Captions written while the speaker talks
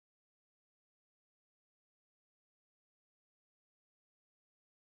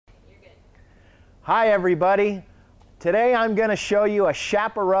Hi everybody. Today I'm going to show you a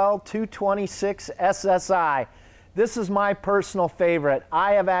Chaparral 226 SSI. This is my personal favorite.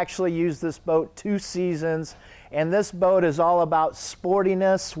 I have actually used this boat 2 seasons, and this boat is all about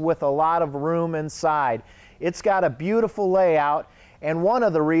sportiness with a lot of room inside. It's got a beautiful layout, and one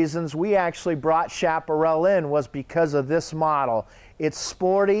of the reasons we actually brought Chaparral in was because of this model. It's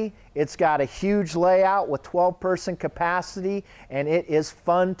sporty, it's got a huge layout with 12-person capacity, and it is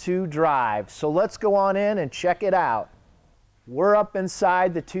fun to drive. So let's go on in and check it out. We're up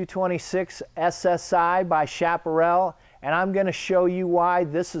inside the 226 SSI by Chaparral, and I'm going to show you why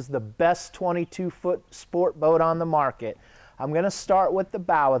this is the best 22-foot sport boat on the market. I'm going to start with the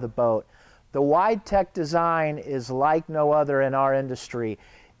bow of the boat. The wide tech design is like no other in our industry.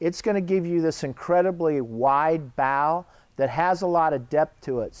 It's going to give you this incredibly wide bow that has a lot of depth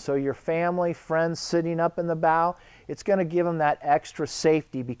to it. So your family, friends sitting up in the bow, it's going to give them that extra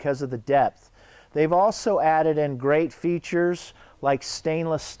safety because of the depth. They've also added in great features like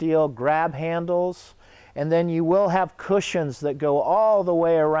stainless steel grab handles, and then you will have cushions that go all the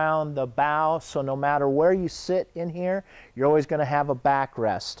way around the bow, so no matter where you sit in here, you're always going to have a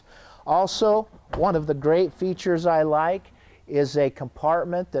backrest. Also, one of the great features I like is a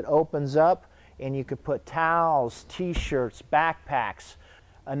compartment that opens up and you could put towels, t-shirts, backpacks.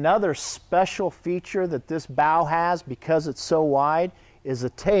 Another special feature that this bow has, because it's so wide, is a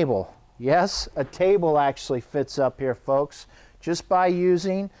table. Yes, a table actually fits up here, folks. Just by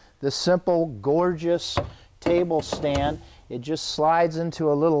using the simple, gorgeous table stand, it just slides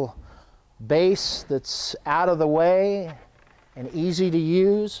into a little base that's out of the way and easy to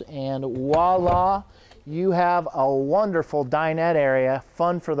use, and voila, you have a wonderful dinette area,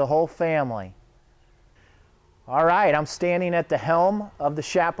 fun for the whole family. All right, I'm standing at the helm of the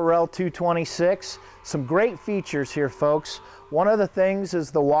Chaparral 226. Some great features here, folks. One of the things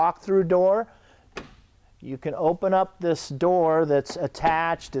is the walk-through door. You can open up this door that's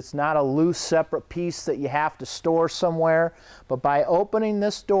attached. It's not a loose separate piece that you have to store somewhere, but by opening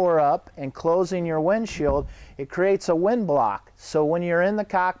this door up and closing your windshield, it creates a wind block. So when you're in the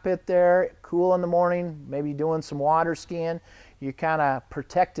cockpit there, cool in the morning, maybe doing some water skiing, you're kind of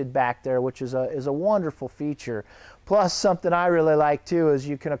protected back there, which is a wonderful feature. Plus, something I really like too is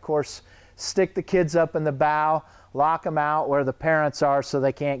you can, of course, stick the kids up in the bow, lock them out where the parents are so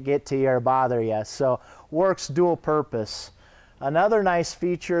they can't get to you or bother you. So works dual purpose. Another nice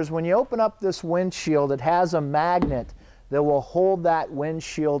feature is when you open up this windshield, it has a magnet that will hold that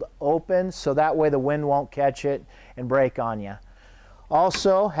windshield open so that way the wind won't catch it and break on you.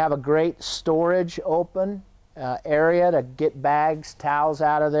 Also have a great storage open area to get bags, towels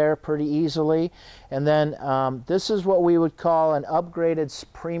out of there pretty easily. And then this is what we would call an upgraded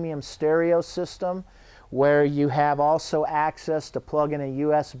premium stereo system, where you have also access to plug in a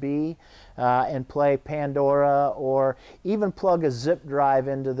USB and play Pandora, or even plug a zip drive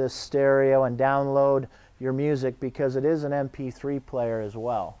into this stereo and download your music, because it is an MP3 player as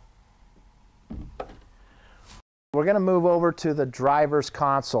well. We're going to move over to the driver's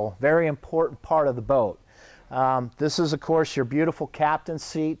console, very important part of the boat. This is, of course, your beautiful captain's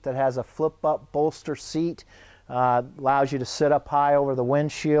seat that has a flip-up bolster seat, allows you to sit up high over the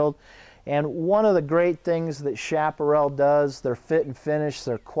windshield. And one of the great things that Chaparral does, their fit and finish,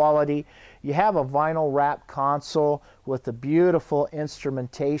 their quality, you have a vinyl wrap console with a beautiful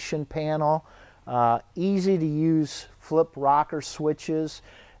instrumentation panel, easy to use flip rocker switches,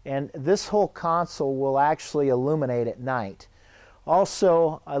 and this whole console will actually illuminate at night.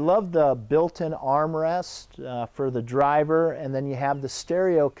 Also, I love the built-in armrest for the driver, and then you have the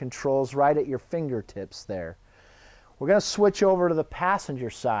stereo controls right at your fingertips there. We're going to switch over to the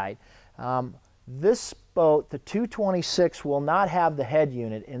passenger side. This boat, the 226, will not have the head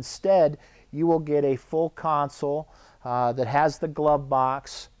unit. Instead, you will get a full console that has the glove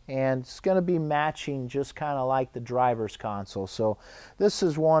box, and it's going to be matching just kind of like the driver's console. So this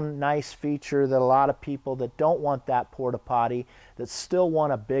is one nice feature that a lot of people that don't want that porta potty, that still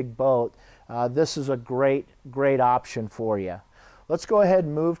want a big boat, this is a great option for you. Let's go ahead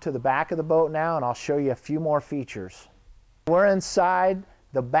and move to the back of the boat now, and I'll show you a few more features. We're inside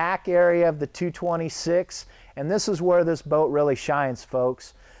the back area of the 226, and this is where this boat really shines,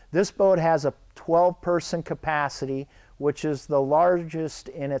 folks. This boat has a 12-person capacity, which is the largest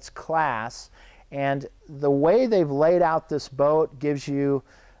in its class, and the way they've laid out this boat gives you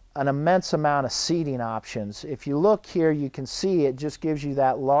an immense amount of seating options. If you look here, you can see it just gives you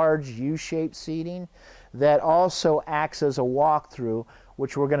that large U-shaped seating that also acts as a walkthrough,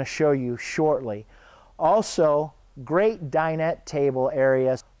 which we're going to show you shortly. Also, great dinette table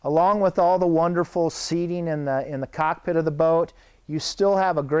areas. Along with all the wonderful seating in the cockpit of the boat, you still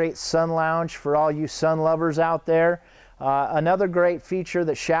have a great sun lounge for all you sun lovers out there. Another great feature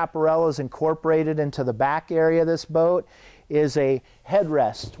that Chaparral has incorporated into the back area of this boat is a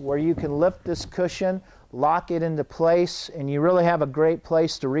headrest where you can lift this cushion, lock it into place, and you really have a great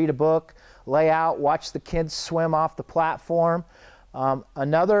place to read a book, lay out, watch the kids swim off the platform.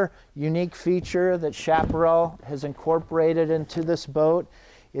 Another unique feature that Chaparral has incorporated into this boat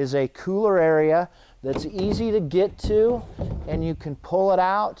is a cooler area that's easy to get to, and you can pull it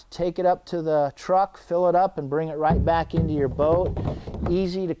out, take it up to the truck, fill it up, and bring it right back into your boat.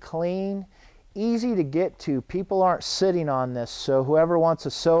 Easy to clean, easy to get to. People aren't sitting on this, so whoever wants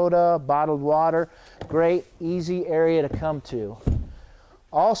a soda, bottled water, great, easy area to come to.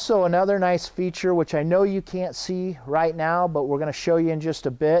 Also, another nice feature, which I know you can't see right now, but we're going to show you in just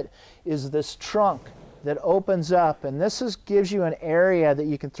a bit, is this trunk that opens up, and this gives you an area that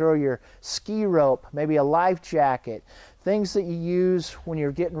you can throw your ski rope, maybe a life jacket, things that you use when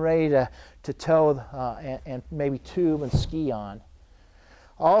you're getting ready to tow and maybe tube and ski on.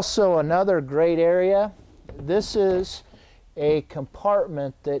 Also, another great area, this is a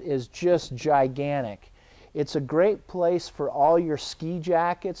compartment that is just gigantic. It's a great place for all your ski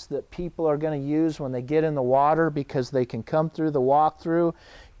jackets that people are going to use when they get in the water, because they can come through the walkthrough,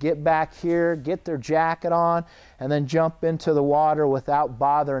 get back here, get their jacket on, and then jump into the water without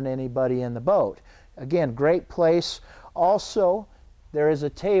bothering anybody in the boat. Again, great place. Also, there is a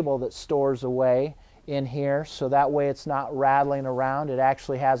table that stores away in here, so that way it's not rattling around. It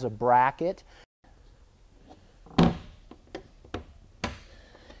actually has a bracket.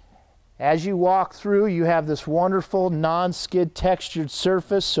 As you walk through, you have this wonderful non-skid textured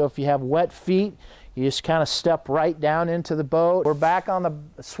surface, so if you have wet feet, you just kind of step right down into the boat. We're back on the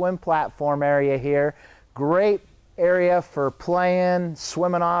swim platform area here. Great area for playing,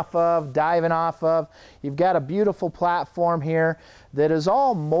 swimming off of, diving off of. You've got a beautiful platform here that is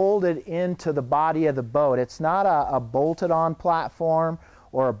all molded into the body of the boat. It's not a bolted on platform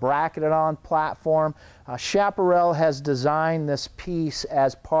or a bracketed on platform. Chaparral has designed this piece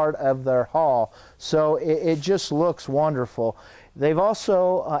as part of their hull, so it just looks wonderful. They've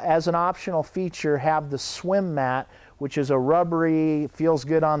also, as an optional feature, have the swim mat, which is a rubbery, feels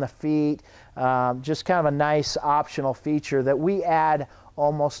good on the feet, just kind of a nice optional feature that we add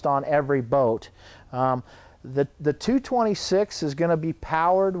almost on every boat. The 226 is going to be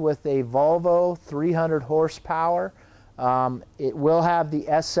powered with a Volvo 300 horsepower. It will have the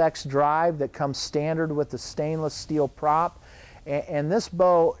SX drive that comes standard with the stainless steel prop, and this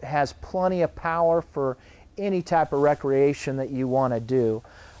boat has plenty of power for any type of recreation that you want to do.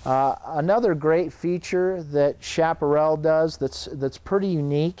 Another great feature that Chaparral does that's pretty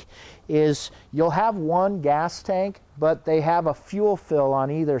unique is you'll have one gas tank, but they have a fuel fill on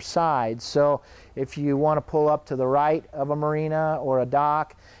either side. So if you want to pull up to the right of a marina or a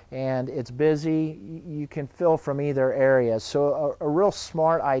dock and it's busy, you can fill from either area. So a real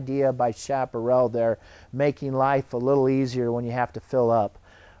smart idea by Chaparral there, making life a little easier when you have to fill up.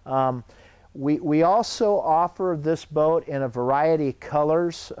 We also offer this boat in a variety of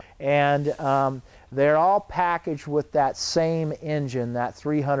colors, and they're all packaged with that same engine, that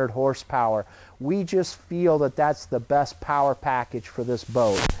 300 horsepower. We just feel that that's the best power package for this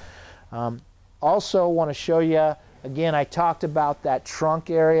boat. Also want to show you, again, I talked about that trunk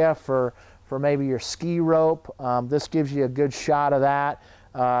area for maybe your ski rope. This gives you a good shot of that.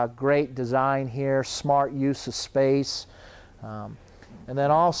 Great design here, smart use of space. And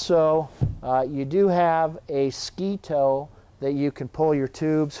then also, you do have a ski tow that you can pull your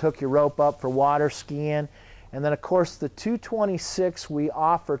tubes, hook your rope up for water skiing. And then, of course, the 226, we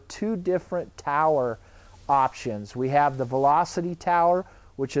offer two different tower options. We have the Velocity Tower,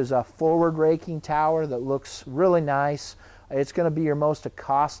 which is a forward raking tower that looks really nice. It's going to be your most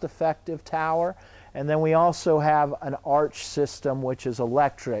cost-effective tower. And then we also have an arch system, which is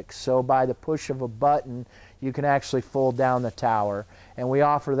electric. So by the push of a button, you can actually fold down the tower. And we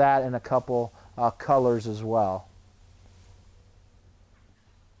offer that in a couple colors as well.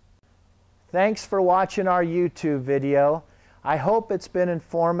 Thanks for watching our YouTube video. I hope it's been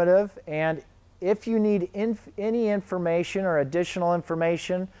informative, and if you need any information or additional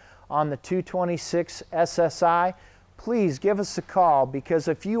information on the 226 SSI, please give us a call, because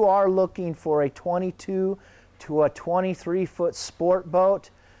if you are looking for a 22 to a 23 foot sport boat,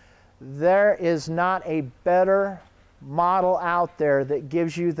 there is not a better model out there that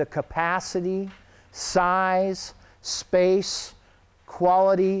gives you the capacity, size, space,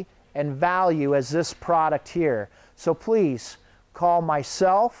 quality, and value as this product here. So please call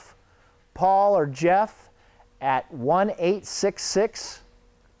myself, Paul, or Jeff at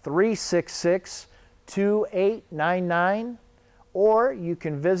 1-866-366-2899, or you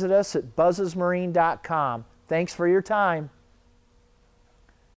can visit us at buzzesmarine.com. Thanks for your time.